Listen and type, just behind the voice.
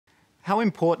How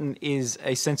important is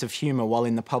a sense of humour while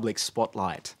in the public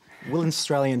spotlight? Will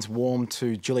Australians warm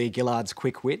to Julia Gillard's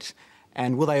quick wit?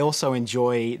 And will they also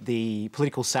enjoy the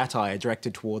political satire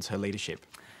directed towards her leadership?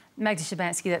 Magda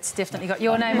Szubanski, that's definitely got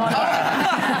your name on it.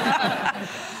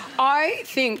 I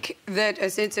think that a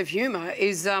sense of humour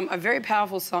is a very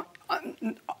powerful sign.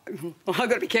 I've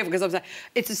got to be careful because I'm saying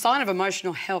it's a sign of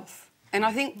emotional health. And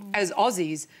I think as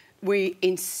Aussies, we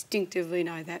instinctively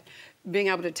know that. Being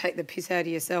able to take the piss out of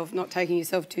yourself, not taking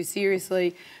yourself too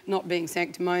seriously, not being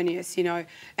sanctimonious, you know.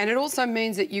 And it also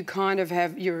means that you kind of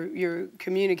have, you're a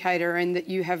communicator and that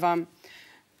you have an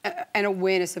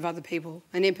awareness of other people,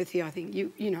 an empathy, I think.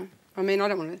 You know, I mean, I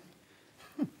don't want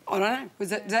to... I don't know.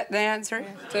 Was that the answer?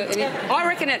 Yeah. I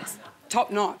reckon it's top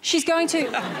notch. She's going to...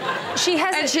 She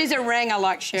has... And she's a ranger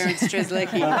like Sharon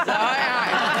Strzelecki.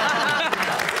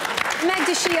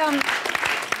 Magda,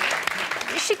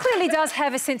 she clearly does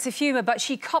have a sense of humour, but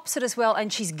she cops it as well,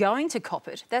 and she's going to cop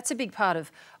it. That's a big part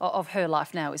of her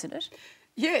life now, isn't it?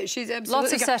 Yeah, she's absolutely...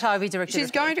 Lots of satire will be directed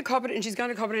She's going to cop it, and she's going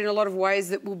to cop it in a lot of ways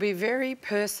that will be very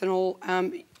personal.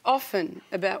 Often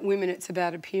about women, it's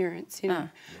about appearance, you know.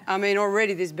 I mean,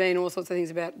 already there's been all sorts of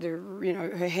things about, you know,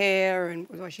 her hair and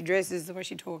the way she dresses, the way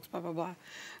she talks, blah, blah, blah.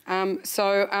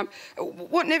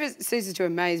 What never ceases to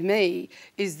amaze me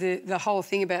is the whole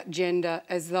thing about gender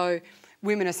as though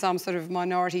women are some sort of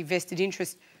minority vested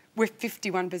interest. We're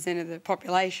 51% of the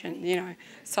population, you know.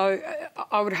 So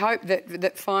I would hope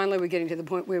that finally we're getting to the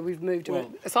point where we've moved to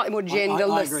a slightly more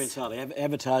genderless... I agree entirely.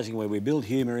 Advertising where we build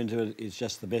humour into it is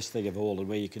just the best thing of all, and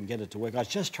where you can get it to work. I was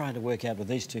just trying to work out with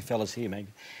these two fellas here, Meg.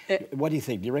 What do you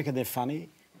think? Do you reckon they're funny?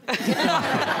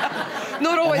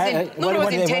 Not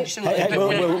always intentionally.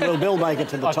 Will Bill make it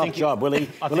to the top job? Will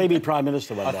he be Prime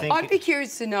Minister one day? I'd be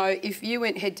curious to know if you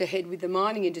went head-to-head with the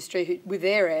mining industry with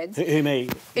their ads. Who, me?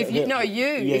 If you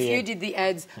you did the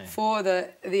ads for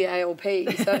the ALP.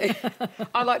 So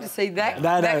I'd like to see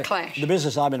that clash. The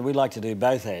business I'm in, we like to do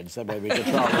both ads. That way we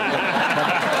control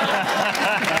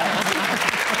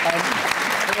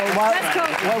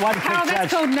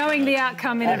That's called knowing the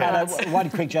outcome in advance. One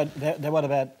quick judge. What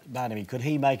about Barnaby? Could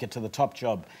he make it to the top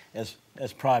job as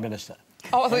Prime Minister?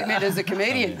 Oh, I thought you meant as a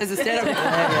comedian, as a stand-up.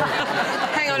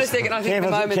 Hang on a second, I think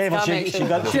the moment's coming. I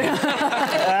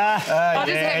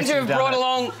just happen to have brought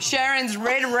along Sharon's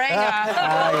red ranger.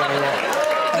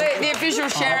 The official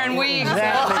Sharon wig.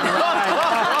 Exactly right.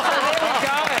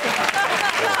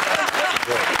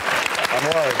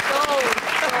 There you go.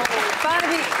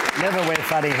 Barnaby... Never wear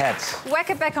funny hats. Whack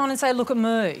it back on and say, look at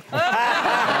me. Come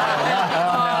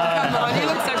on, you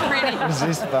look so pretty.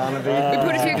 Resist, Barnaby. We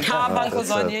put a few carbuncles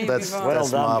on you. That's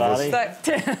marvellous.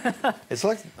 It's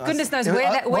like... Goodness knows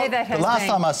where that has been. The last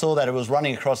time I saw that, it was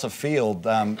running across a field,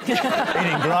 eating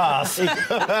grass.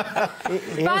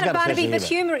 Barnaby, but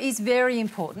humour is very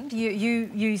important.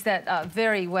 You use that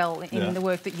very well in the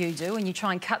work that you do, and you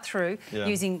try and cut through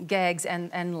using gags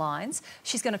and lines.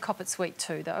 She's going to cop it sweet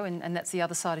too, though, and that's the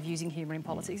other side of using humour in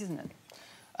politics, isn't it?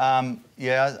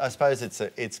 Yeah, I suppose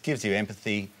it gives you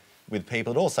empathy with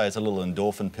people. It also is a little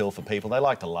endorphin pill for people. They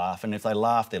like to laugh, and if they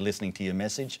laugh, they're listening to your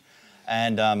message.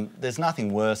 And there's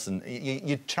nothing worse than...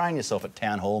 You train yourself at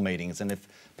town hall meetings, and if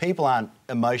people aren't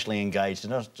emotionally engaged,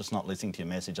 they're just not listening to your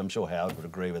message. I'm sure Howard would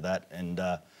agree with that. And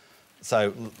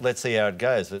so let's see how it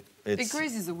goes. It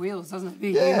greases the wheels, doesn't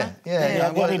it? Yeah.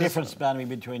 The only difference, Barnaby,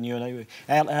 between you and me,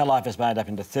 our life is made up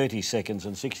into 30 seconds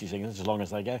and 60 seconds, as long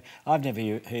as they go. I've never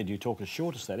heard you talk as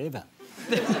short as that, ever.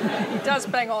 It does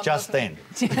bang on. Just then.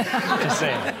 Just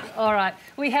then. All right.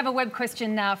 We have a web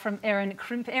question now from Erin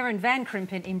Van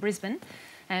Krimpen in Brisbane.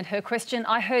 And her question,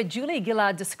 I heard Julia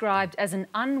Gillard described as an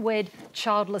unwed,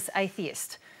 childless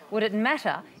atheist. Would it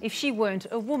matter if she weren't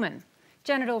a woman?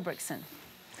 Janet Albrechtsen.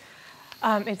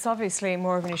 It's obviously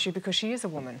more of an issue because she is a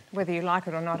woman. Whether you like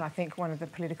it or not, I think one of the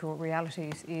political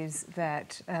realities is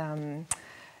that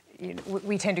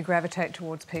we tend to gravitate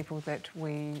towards people that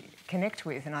we connect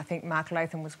with, and I think Mark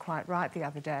Latham was quite right the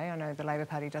other day. I know the Labor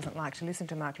Party doesn't like to listen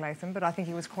to Mark Latham, but I think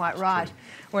he was quite right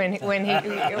when he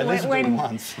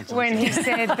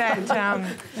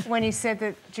said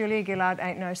that Julia Gillard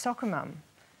ain't no soccer mum.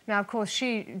 Now, of course,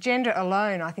 gender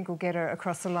alone, I think, will get her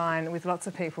across the line with lots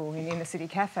of people in inner city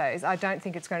cafes. I don't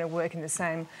think it's going to work in the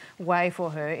same way for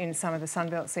her in some of the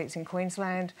Sunbelt seats in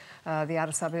Queensland, the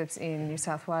outer suburbs in New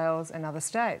South Wales and other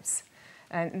states.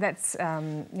 And that's,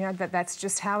 that's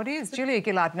just how it is. Julia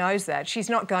Gillard knows that. She's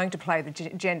not going to play the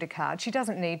gender card. She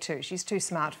doesn't need to. She's too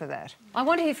smart for that. I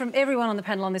want to hear from everyone on the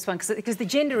panel on this one, because the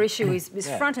gender issue is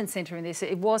front and centre in this.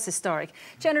 It was historic.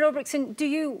 Janet Albrechtsen, do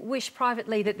you wish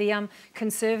privately that the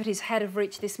Conservatives had have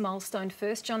reached this milestone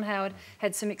first? John Howard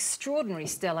had some extraordinary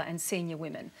stellar and senior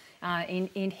women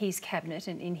in his cabinet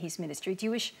and in his ministry. Do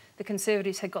you wish the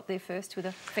Conservatives had got there first with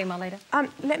a female leader?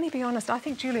 Let me be honest. I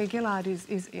think Julia Gillard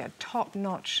is a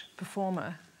top-notch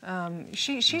performer.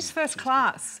 She's first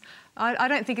class. I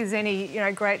don't think there's any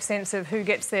great sense of who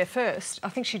gets there first. I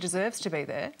think she deserves to be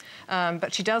there,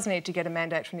 but she does need to get a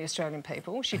mandate from the Australian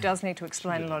people. She does need to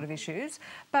explain a lot of issues,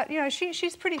 but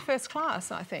she's pretty first class,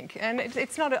 I think. And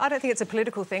it's not. I don't think it's a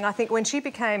political thing. I think when she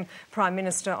became Prime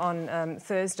Minister on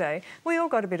Thursday, we all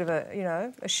got a bit of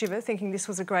a shiver, thinking this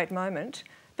was a great moment.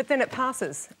 But then it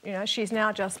passes. She's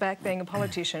now just back being a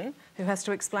politician who has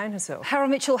to explain herself. Harold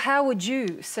Mitchell, how would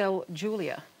you sell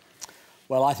Julia?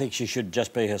 Well, I think she should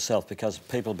just be herself because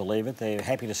people believe it. They're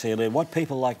happy to see her there. What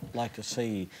people like to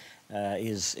see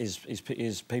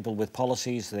is people with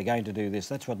policies. They're going to do this.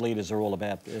 That's what leaders are all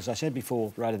about. As I said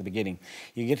before, right at the beginning,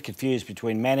 you get confused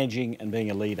between managing and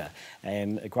being a leader.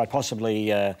 And quite possibly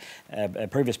a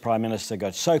previous Prime Minister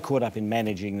got so caught up in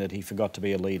managing that he forgot to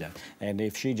be a leader. And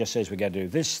if she just says we're going to do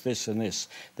this, this and this,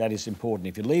 that is important.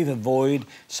 If you leave a void,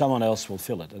 someone else will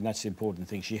fill it. And that's the important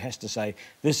thing. She has to say,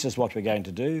 this is what we're going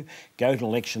to do, go to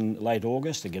an election late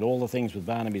August and get all the things with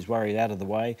Barnaby's worried out of the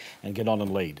way and get on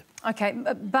and lead. OK,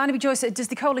 Barnaby Joyce, does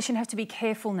the Coalition have to be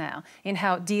careful now in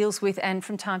how it deals with and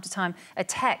from time to time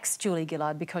attacks Julia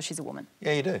Gillard because she's a woman?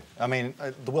 Yeah, you do. I mean,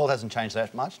 the world hasn't changed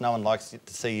that much. No one likes to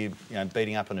see you,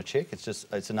 beating up on a chick.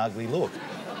 It's an ugly look.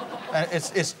 And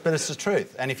but it's the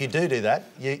truth. And if you do that,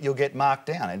 you'll get marked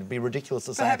down. It'd be ridiculous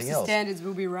to say anything else. Perhaps the standards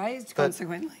will be raised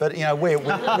consequently. But it'd be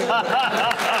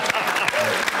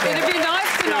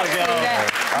nice to not see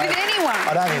that with anyone.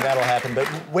 I don't think that'll happen. But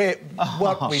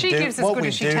what we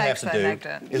do have to do.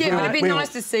 Yeah, but it'd be nice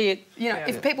to see it.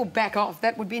 If people back off,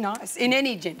 that would be nice in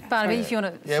any gender. Barnaby, if you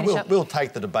want to finish up. We'll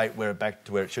take the debate back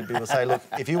to where it should be. We'll say, look,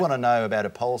 if you want to know about a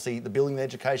policy, the Building the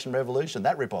Education Revolution,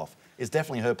 that rip-off is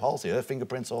definitely her policy. Her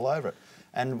fingerprints all over it.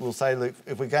 And we'll say, look,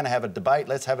 if we're going to have a debate,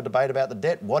 let's have a debate about the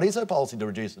debt. What is her policy to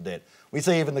reduce the debt? We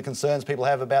see even the concerns people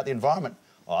have about the environment.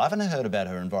 Oh, I haven't heard about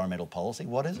her environmental policy.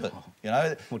 What is it?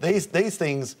 These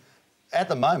things, at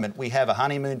the moment, we have a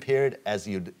honeymoon period, as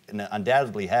you'd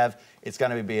undoubtedly have. It's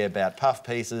going to be about puff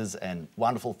pieces and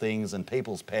wonderful things and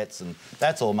people's pets, and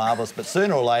that's all marvellous. But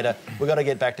sooner or later, we've got to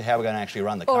get back to how we're going to actually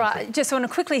run the country. All right, just want to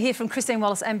quickly hear from Christine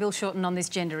Wallace and Bill Shorten on this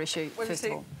gender issue, first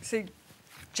of all. See,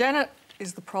 Janet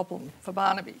is the problem for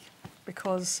Barnaby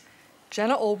because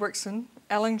Janet Albrechtsen,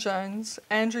 Alan Jones,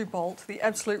 Andrew Bolt, the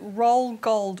absolute roll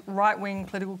gold right-wing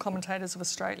political commentators of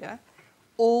Australia,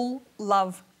 all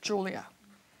love Julia.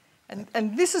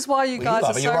 And this is why you guys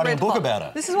are so red hot. You're writing a book about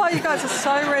her. This is why you guys are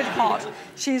so red hot.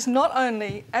 She's not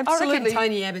only absolutely... I reckon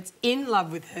Tony Abbott's in love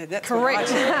with her. That's correct.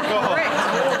 Correct.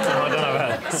 I don't know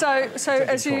about that. So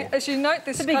as you note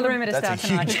this... It's a big rumour to start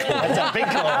tonight. That's a big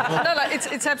call. No,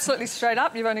 it's absolutely straight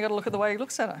up. You've only got to look at the way he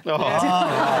looks at her. How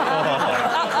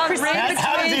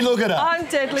does he look at her? I'm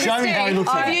deadly Show me how he looks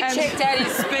at her. Have you checked out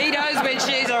his Speedos when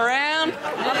she's around?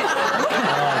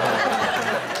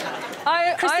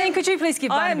 Christine, could you please give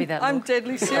Barnaby that look? I'm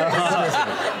deadly serious.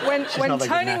 when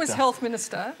Tony was Health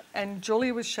Minister and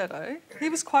Julia was Shadow, he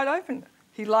was quite open.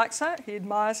 He likes her, he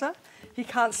admires her. He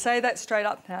can't say that straight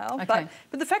up now. Okay.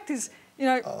 But the fact is,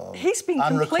 he's been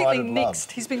completely nixed.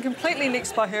 He's been completely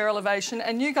nixed by her elevation,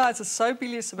 and you guys are so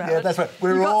bilious about it. Yeah, that's right.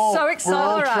 We're all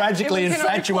tragically Right.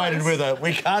 infatuated with her.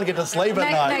 We can't get to sleep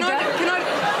at night.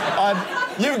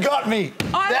 You've got me.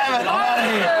 Damn it, I'm out of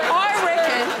here.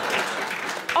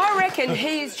 I reckon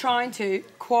he is trying to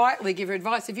quietly give her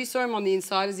advice. If you saw him on The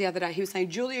Insiders the other day, he was saying,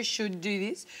 Julia should do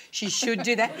this, she should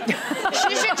do that.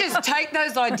 She should just take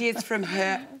those ideas from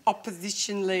her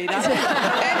opposition leader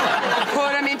and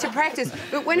put them into practice.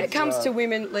 But when it comes to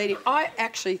women leading, I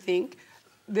actually think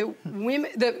the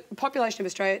population of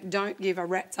Australia don't give a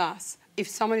rat's ass if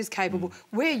someone is capable.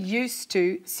 We're used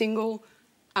to single,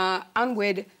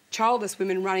 unwed, childless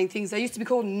women running things. They used to be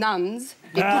called nuns.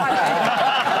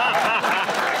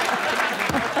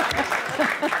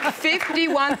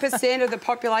 51% of the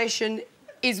population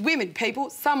is women, people.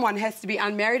 Someone has to be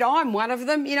unmarried. I'm one of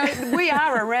them. We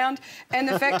are around. And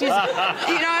the fact is,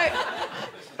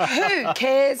 who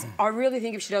cares? I really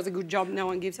think if she does a good job, no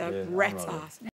one gives a rat's ass.